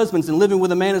 5 ex-husbands and living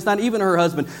with a man that's not even her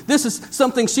husband. This is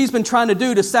something she's been trying to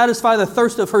do to satisfy the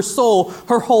thirst of her soul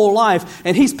her whole life.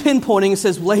 And He's pinpointing and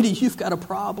says, lady, you've got a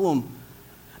problem.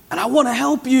 And I want to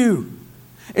help you.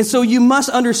 And so you must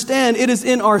understand it is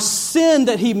in our sin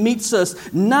that He meets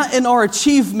us, not in our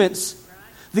achievements.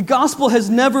 The gospel has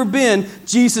never been,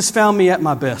 Jesus found me at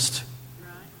my best.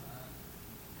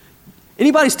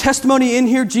 Anybody's testimony in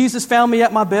here, Jesus found me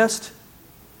at my best?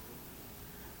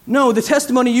 No, the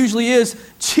testimony usually is,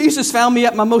 Jesus found me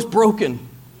at my most broken.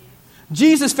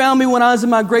 Jesus found me when I was in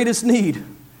my greatest need.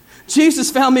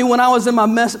 Jesus found me when I was in my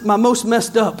most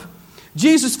messed up.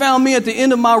 Jesus found me at the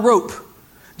end of my rope.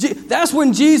 That's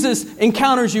when Jesus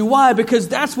encounters you. Why? Because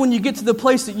that's when you get to the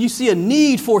place that you see a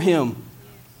need for Him.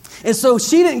 And so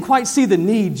she didn't quite see the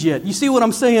need yet. You see what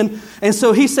I'm saying? And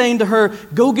so He's saying to her,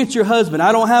 go get your husband.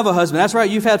 I don't have a husband. That's right,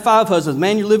 you've had 5 husbands.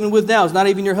 Man you're living with now is not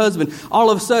even your husband. All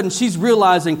of a sudden she's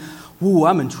realizing, ooh,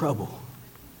 I'm in trouble.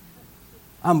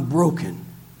 I'm broken.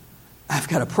 I've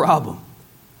got a problem.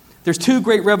 There's 2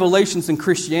 great revelations in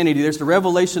Christianity. There's the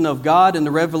revelation of God and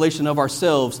the revelation of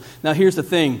ourselves. Now here's the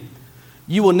thing.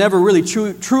 You will never really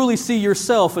truly see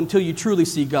yourself until you truly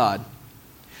see God.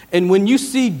 And when you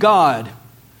see God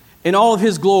in all of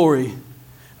His glory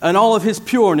and all of His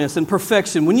pureness and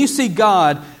perfection, when you see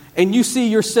God and you see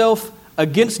yourself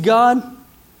against God,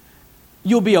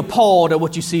 you'll be appalled at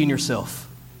what you see in yourself.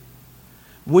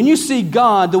 When you see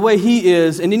God the way He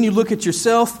is and then you look at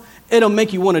yourself, it'll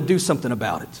make you want to do something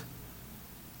about it.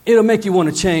 It'll make you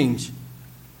want to change.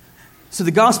 So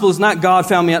the gospel is not God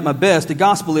found me at my best. The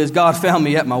gospel is God found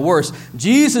me at my worst.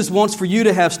 Jesus wants for you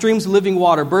to have streams of living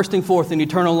water bursting forth in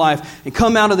eternal life and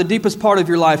come out of the deepest part of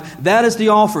your life. That is the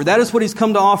offer. That is what He's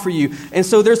come to offer you. And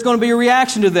so there's going to be a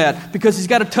reaction to that because He's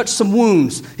got to touch some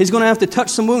wounds. He's going to have to touch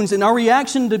some wounds. And our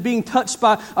reaction to being touched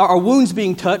by our wounds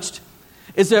being touched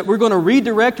is that we're going to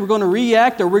redirect, we're going to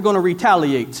react, or we're going to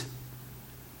retaliate.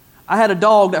 I had a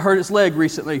dog that hurt its leg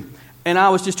recently, and I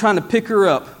was just trying to pick her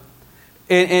up.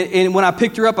 And when I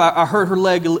picked her up, I hurt her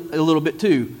leg a little bit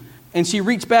too. And she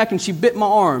reached back and she bit my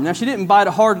arm. Now, she didn't bite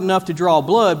it hard enough to draw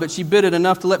blood, but she bit it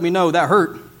enough to let me know that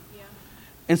hurt. Yeah.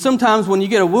 And sometimes when you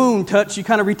get a wound touch, you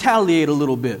kind of retaliate a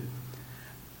little bit.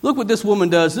 Look what this woman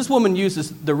does. This woman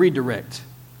uses the redirect.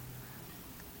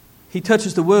 He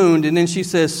touches the wound, and then she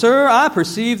says, "Sir, I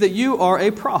perceive that you are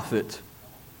a prophet."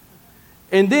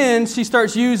 And then she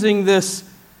starts using this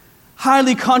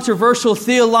highly controversial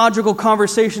theological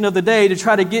conversation of the day to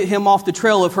try to get him off the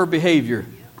trail of her behavior.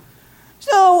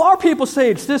 So our people say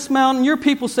it's this mountain, your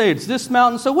people say it's this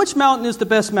mountain, so which mountain is the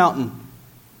best mountain?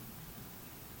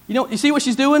 You see what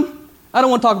she's doing? I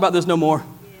don't want to talk about this no more.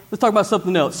 Let's talk about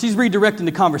something else. She's redirecting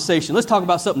the conversation. Let's talk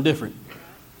about something different.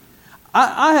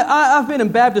 I've been in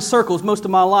Baptist circles most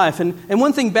of my life, and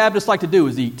one thing Baptists like to do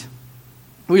is eat.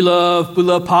 We love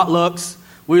potlucks.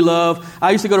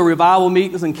 I used to go to revival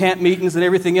meetings and camp meetings and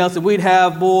everything else, and we'd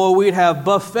have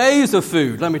buffets of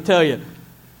food, let me tell you.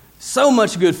 So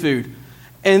much good food.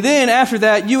 And then after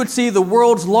that, you would see the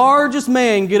world's largest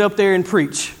man get up there and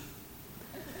preach.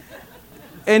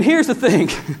 And here's the thing.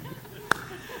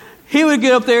 He would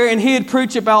get up there and he'd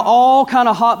preach about all kind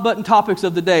of hot button topics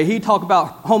of the day. He'd talk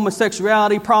about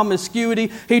homosexuality,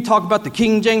 promiscuity. He'd talk about the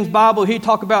King James Bible. He'd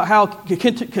talk about how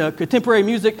contemporary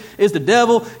music is the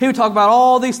devil. He would talk about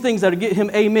all these things that would get him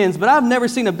amens. But I've never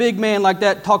seen a big man like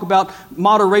that talk about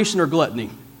moderation or gluttony.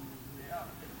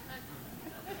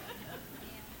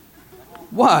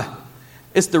 Why?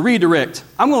 It's the redirect.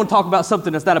 I'm going to talk about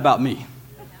something that's not about me.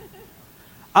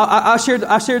 I shared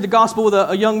the gospel with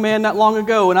a young man not long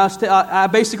ago, and I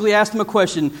basically asked him a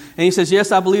question, and he says,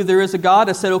 "Yes, I believe there is a God."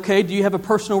 I said, "Okay, do you have a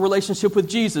personal relationship with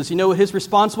Jesus?" You know what his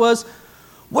response was?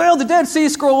 well, the Dead Sea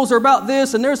Scrolls are about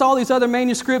this, and there's all these other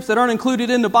manuscripts that aren't included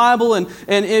in the Bible, and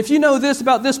if you know this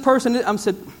about this person, I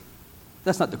said,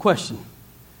 that's not the question.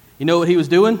 You know what he was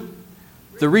doing?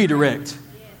 The redirect.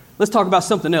 Let's talk about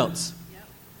something else.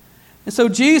 And so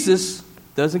Jesus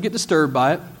doesn't get disturbed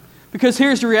by it, because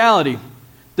here's the reality.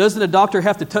 Doesn't a doctor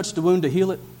have to touch the wound to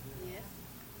heal it?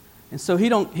 And so he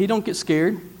don't get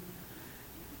scared.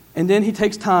 And then he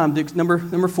takes time to,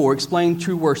 number 4, explain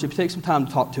true worship. He takes some time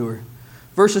to talk to her.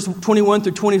 Verses 21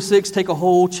 through 26 take a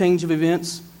whole change of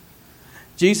events.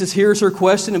 Jesus hears her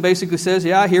question and basically says,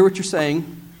 yeah, I hear what you're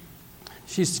saying.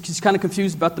 She's kind of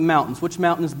confused about the mountains. Which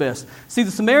mountain is best? See,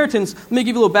 the Samaritans, let me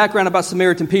give you a little background about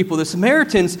Samaritan people. The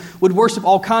Samaritans would worship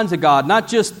all kinds of God, not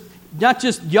just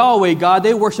Yahweh God.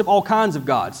 They worship all kinds of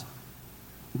gods.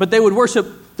 But they would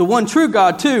worship the one true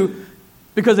God too,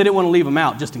 because they didn't want to leave him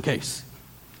out just in case.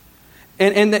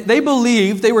 And they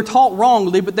believed, they were taught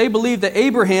wrongly, but they believed that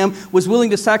Abraham was willing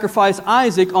to sacrifice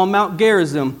Isaac on Mount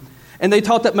Gerizim. And they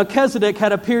taught that Melchizedek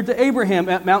had appeared to Abraham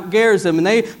at Mount Gerizim. And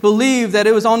they believed that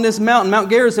it was on this mountain, Mount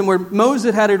Gerizim, where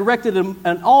Moses had erected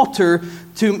an altar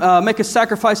to make a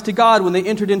sacrifice to God when they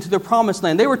entered into their promised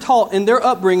land. They were taught in their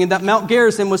upbringing that Mount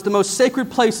Gerizim was the most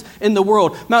sacred place in the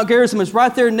world. Mount Gerizim is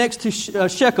right there next to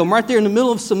Shechem, right there in the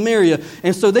middle of Samaria.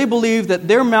 And so they believed that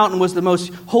their mountain was the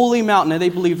most holy mountain, and they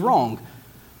believed wrong,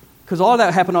 because all of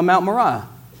that happened on Mount Moriah.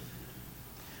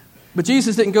 But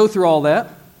Jesus didn't go through all that.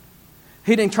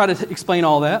 He didn't try to explain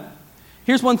all that.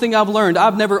 Here's one thing I've learned.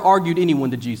 I've never argued anyone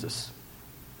to Jesus.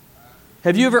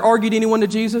 Have you ever argued anyone to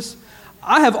Jesus?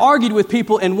 I have argued with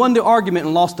people and won the argument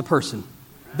and lost the person.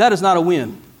 That is not a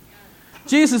win.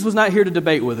 Jesus was not here to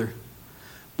debate with her.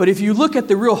 But if you look at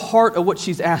the real heart of what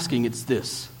she's asking, it's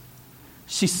this.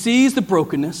 She sees the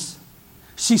brokenness.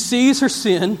 She sees her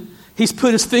sin. He's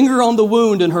put his finger on the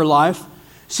wound in her life.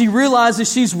 She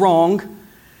realizes she's wrong.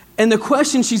 And the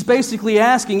question she's basically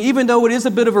asking, even though it is a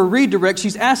bit of a redirect,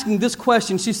 she's asking this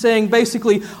question. She's saying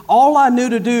basically, all I knew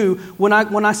to do when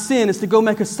I sin is to go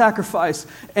make a sacrifice.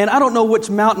 And I don't know which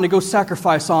mountain to go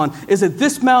sacrifice on. Is it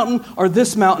this mountain or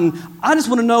this mountain? I just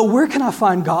want to know, where can I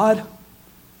find God?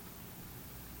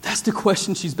 That's the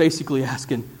question she's basically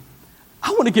asking.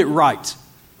 I want to get right.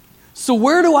 So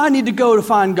where do I need to go to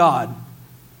find God?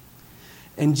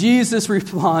 And Jesus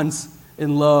responds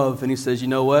in love, and he says, you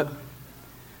know what?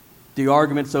 The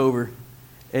argument's over.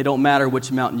 It don't matter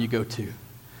which mountain you go to,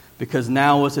 because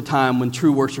now is the time when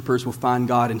true worshipers will find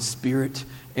God in spirit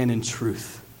and in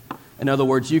truth. In other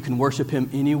words, you can worship him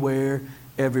anywhere,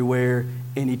 everywhere,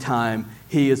 anytime.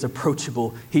 He is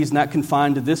approachable. He's not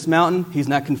confined to this mountain. He's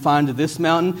not confined to this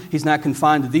mountain. He's not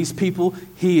confined to these people.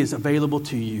 He is available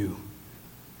to you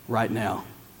right now.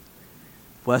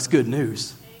 Well, that's good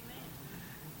news.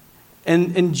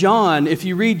 And in John, if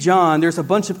you read John, there's a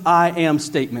bunch of I am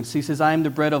statements. He says, I am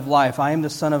the bread of life. I am the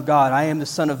Son of God. I am the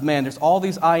Son of Man. There's all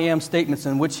these I am statements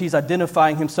in which he's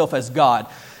identifying himself as God.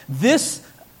 This,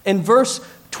 in verse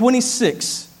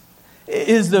 26,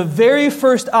 is the very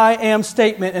first I am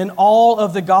statement in all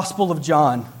of the Gospel of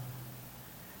John.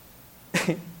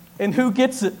 And who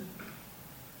gets it?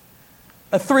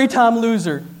 A 3-time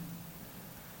loser.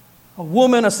 A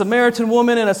woman, a Samaritan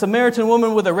woman, and a Samaritan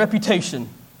woman with a reputation.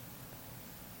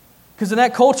 Because in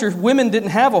that culture, women didn't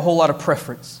have a whole lot of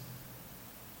preference.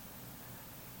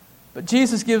 But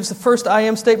Jesus gives the first I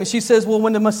am statement. She says, well,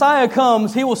 when the Messiah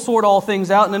comes, he will sort all things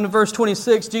out. And then in verse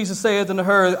 26, Jesus saith unto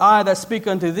her, I that speak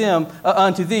unto thee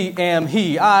am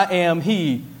he. I am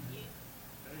he.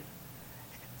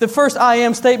 The first I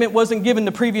am statement wasn't given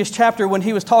the previous chapter when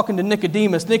he was talking to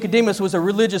Nicodemus. Nicodemus was a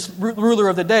religious ruler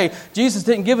of the day. Jesus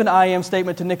didn't give an I am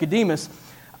statement to Nicodemus.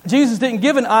 Jesus didn't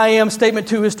give an I am statement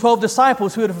to his 12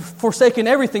 disciples who had forsaken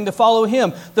everything to follow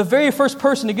him. The very first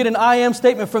person to get an I am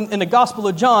statement in the Gospel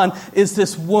of John is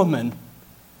this woman.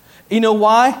 You know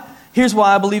why? Here's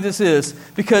why I believe this is.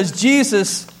 Because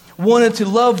Jesus wanted to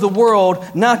love the world,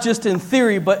 not just in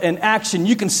theory, but in action.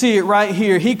 You can see it right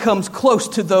here. He comes close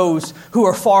to those who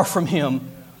are far from him.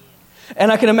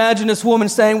 And I can imagine this woman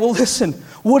saying, well, listen,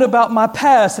 what about my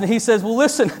past? And he says, well,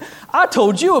 listen, I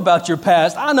told you about your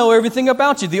past. I know everything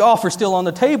about you. The offer's still on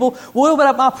the table. Well, what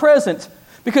about my present?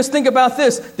 Because think about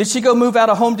this. Did she go move out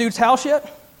of home dude's house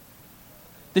yet?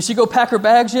 Did she go pack her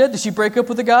bags yet? Did she break up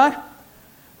with the guy?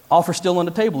 Offer's still on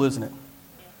the table, isn't it?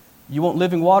 You want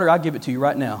living water? I'll give it to you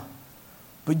right now.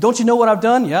 But don't you know what I've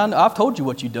done? Yeah, I've told you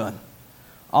what you've done.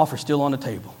 Offer's still on the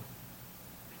table.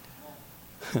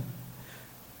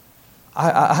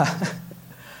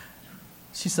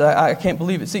 She said, I can't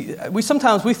believe it. See,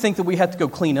 sometimes we think that we have to go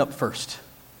clean up first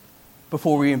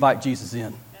before we invite Jesus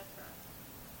in.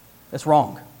 That's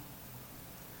wrong.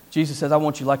 Jesus says, I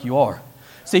want you like you are.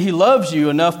 See, he loves you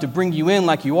enough to bring you in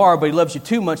like you are, but he loves you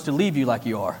too much to leave you like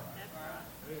you are.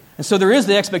 And so there is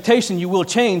the expectation you will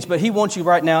change, but he wants you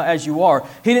right now as you are.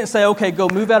 He didn't say, okay, go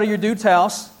move out of your dude's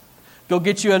house, go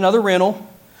get you another rental,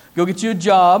 go get you a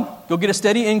job, go get a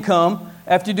steady income.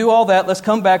 After you do all that, let's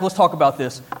come back, let's talk about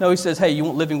this. No, he says, hey, you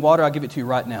want living water? I'll give it to you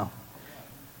right now.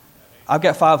 I've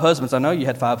got 5 husbands. I know you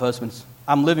had 5 husbands.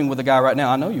 I'm living with a guy right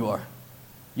now. I know you are.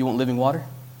 You want living water?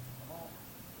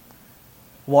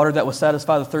 Water that will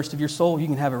satisfy the thirst of your soul? You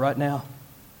can have it right now.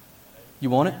 You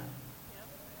want it?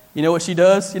 You know what she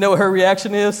does? You know what her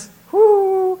reaction is?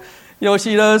 Woo! You know what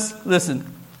she does? Listen.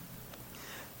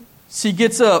 She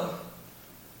gets up.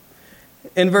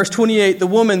 In verse 28, the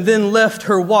woman then left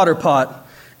her water pot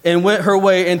and went her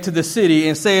way into the city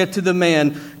and said to the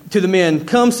men,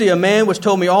 come see a man which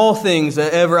told me all things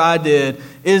that ever I did.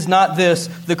 Is not this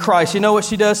the Christ? You know what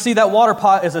she does? See, that water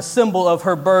pot is a symbol of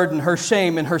her burden, her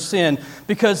shame, and her sin.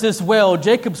 Because this well,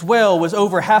 Jacob's well, was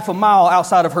over half a mile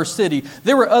outside of her city.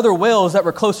 There were other wells that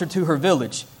were closer to her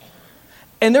village.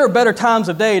 And there are better times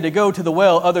of day to go to the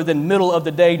well other than middle of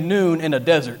the day, noon, in a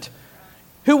desert.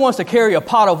 Who wants to carry a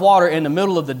pot of water in the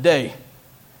middle of the day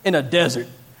in a desert?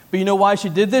 But you know why she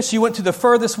did this? She went to the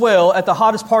furthest well at the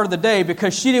hottest part of the day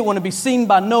because she didn't want to be seen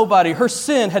by nobody. Her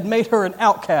sin had made her an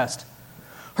outcast.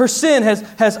 Her sin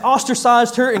has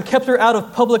ostracized her and kept her out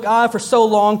of public eye for so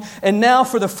long. And now,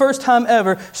 for the first time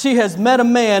ever, she has met a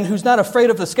man who's not afraid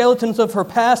of the skeletons of her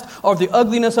past or the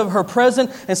ugliness of her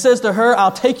present and says to her,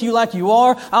 I'll take you like you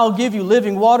are. I'll give you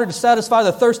living water to satisfy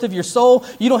the thirst of your soul.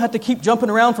 You don't have to keep jumping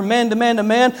around from man to man to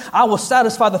man. I will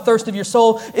satisfy the thirst of your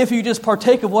soul if you just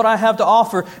partake of what I have to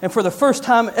offer. And for the first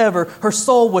time ever, her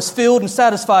soul was filled and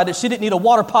satisfied that she didn't need a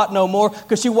water pot no more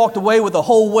because she walked away with a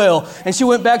whole well. And she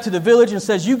went back to the village and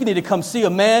says, you need to come see a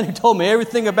man who told me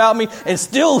everything about me and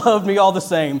still loved me all the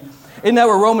same. Isn't that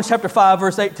what Romans chapter 5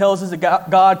 verse 8 tells us? That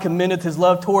God commendeth his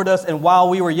love toward us, and while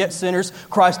we were yet sinners,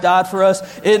 Christ died for us.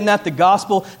 Isn't that the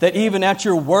gospel? That even at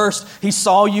your worst, he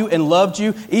saw you and loved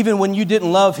you. Even when you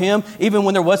didn't love him, even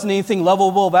when there wasn't anything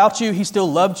lovable about you, he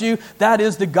still loved you. That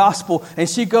is the gospel. And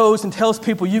she goes and tells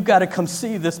people, you've got to come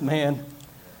see this man.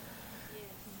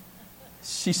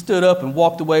 She stood up and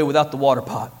walked away without the water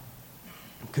pot,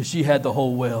 because she had the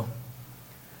whole well.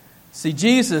 See,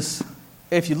 Jesus,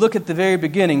 if you look at the very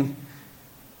beginning,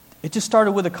 it just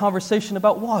started with a conversation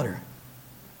about water.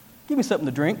 Give me something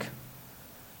to drink.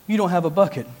 You don't have a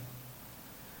bucket.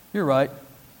 You're right.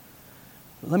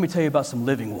 But let me tell you about some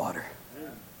living water.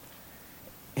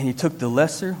 And he took the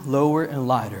lesser, lower, and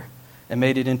lighter and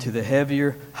made it into the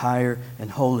heavier, higher, and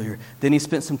holier. Then he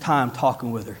spent some time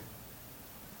talking with her,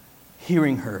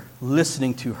 hearing her,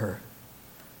 listening to her,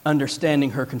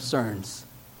 understanding her concerns,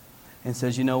 and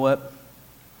says, you know what?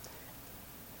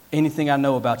 Anything I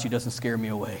know about you doesn't scare me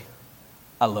away.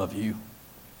 I love you.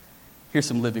 Here's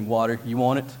some living water. You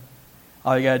want it?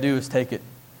 All you got to do is take it.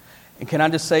 And can I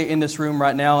just say, in this room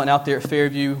right now and out there at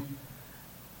Fairview,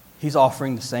 he's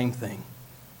offering the same thing.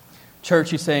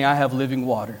 Church, he's saying, I have living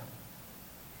water.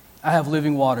 I have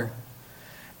living water.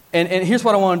 And here's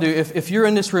what I want to do. If you're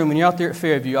in this room and you're out there at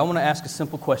Fairview, I want to ask a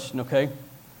simple question, okay? I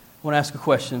want to ask a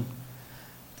question.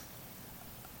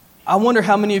 I wonder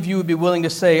how many of you would be willing to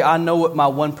say, I know what my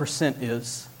 1%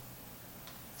 is.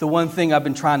 The one thing I've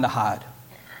been trying to hide.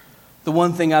 The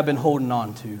one thing I've been holding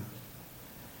on to.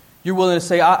 You're willing to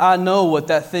say, I know what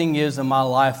that thing is in my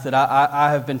life that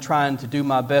I have been trying to do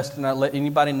my best to not let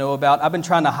anybody know about. I've been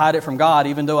trying to hide it from God,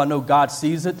 even though I know God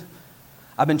sees it.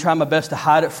 I've been trying my best to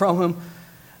hide it from him.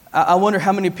 I wonder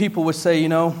how many people would say, I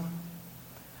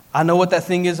know what that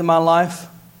thing is in my life.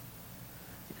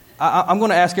 I'm going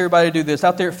to ask everybody to do this.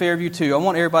 Out there at Fairview too, I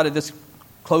want everybody to just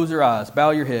close your eyes, bow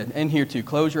your head. And here too,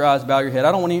 close your eyes, bow your head.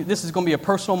 This is going to be a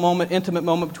personal moment, intimate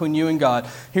moment between you and God.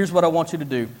 Here's what I want you to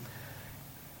do.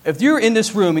 If you're in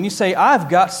this room and you say, I've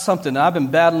got something that I've been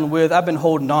battling with, I've been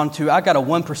holding on to, I got a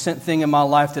 1% thing in my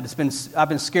life that I've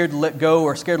been scared to let go,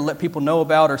 or scared to let people know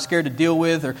about, or scared to deal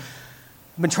with, or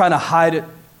I've been trying to hide it.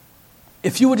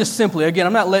 If you would just simply, again,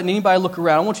 I'm not letting anybody look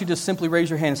around. I want you to just simply raise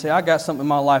your hand and say, I got something in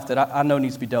my life that I know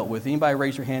needs to be dealt with. Anybody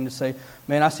raise your hand and say,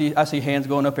 man, I see hands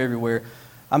going up everywhere.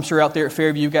 I'm sure out there at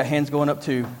Fairview, you've got hands going up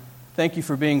too. Thank you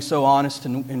for being so honest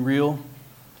and real.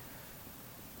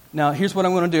 Now, here's what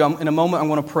I'm going to do. In a moment, I'm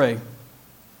going to pray.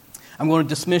 I'm going to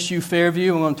dismiss you,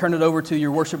 Fairview. I'm going to turn it over to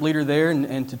your worship leader there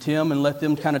and to Tim and let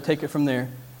them kind of take it from there.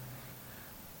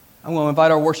 I'm going to invite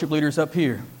our worship leaders up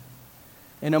here.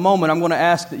 In a moment, I'm going to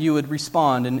ask that you would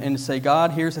respond and say,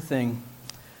 God, here's the thing.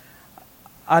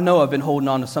 I know I've been holding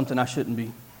on to something I shouldn't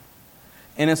be.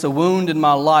 And it's a wound in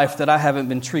my life that I haven't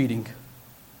been treating.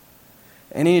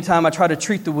 And anytime I try to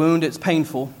treat the wound, it's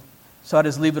painful. So I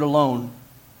just leave it alone.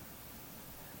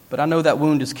 but I know that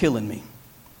wound is killing me.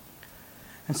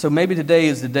 And so maybe today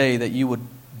is the day that you would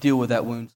deal with that wound.